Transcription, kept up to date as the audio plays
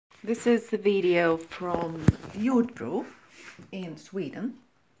This is the video from Jordbro in Sweden,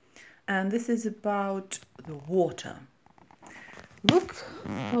 and this is about the water. Look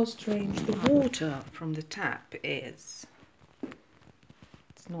how strange the water from the tap is.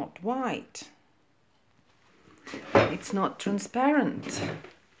 It's not white. It's not transparent.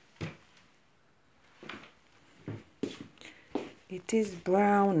 It is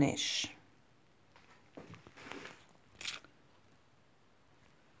brownish.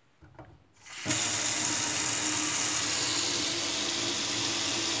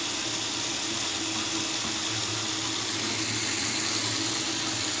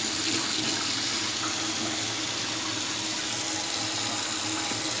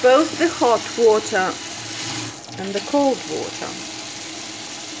 Both the hot water and the cold water.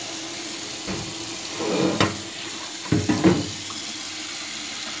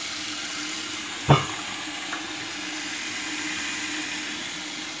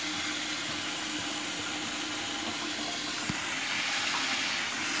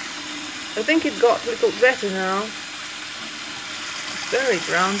 I think it got a little better now. It's very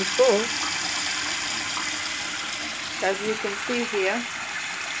brown before, as you can see here.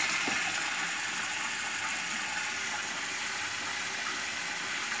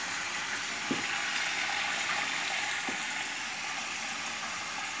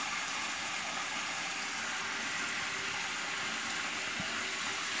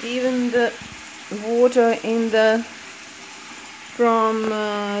 Even the water from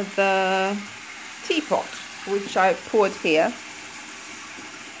the teapot, which I poured here,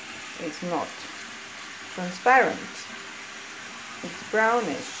 is not transparent. It's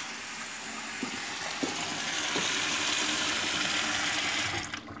brownish.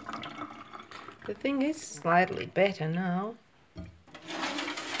 The thing is slightly better now,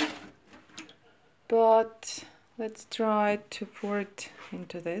 but let's try to pour it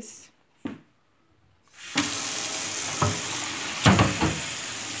into this.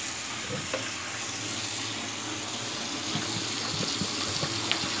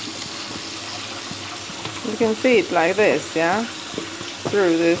 You can see it like this, yeah?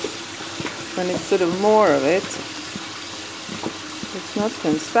 Through this, when it's sort of more of it. It's not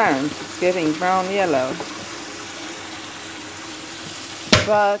transparent, it's getting brown yellow.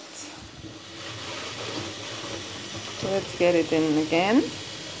 But let's get it in again.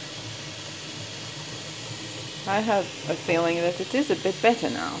 I have a feeling that it is a bit better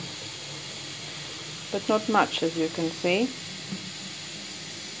now, but not much, as you can see.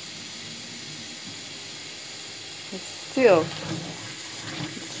 It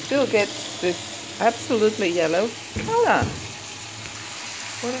still gets this absolutely yellow color.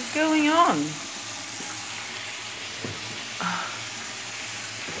 What is going on?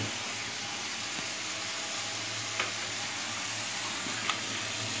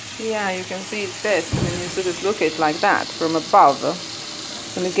 Yeah, you can see it best when you sort of look at it like that from above,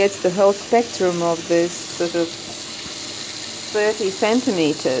 and it gets the whole spectrum of this sort of 30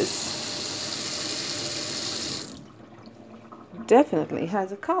 centimeters. Definitely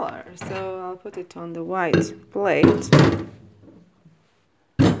has a color, so I'll put it on the white plate.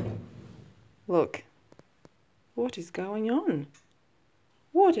 Look, what is going on?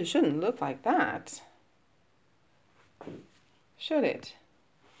 Water shouldn't look like that, should it?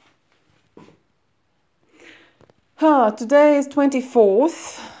 Today is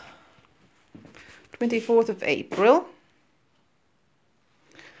 24th of April,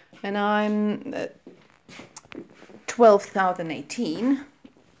 and I'm 12,018,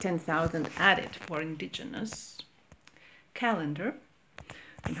 10,000 added for indigenous calendar.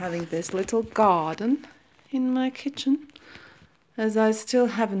 I'm having this little garden in my kitchen, as I still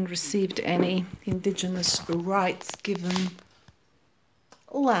haven't received any indigenous rights given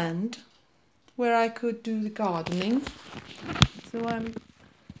land where I could do the gardening. So I'm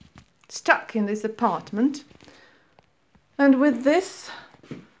stuck in this apartment, and with this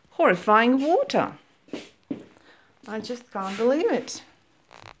horrifying water. I just can't believe it.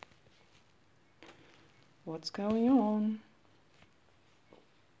 What's going on?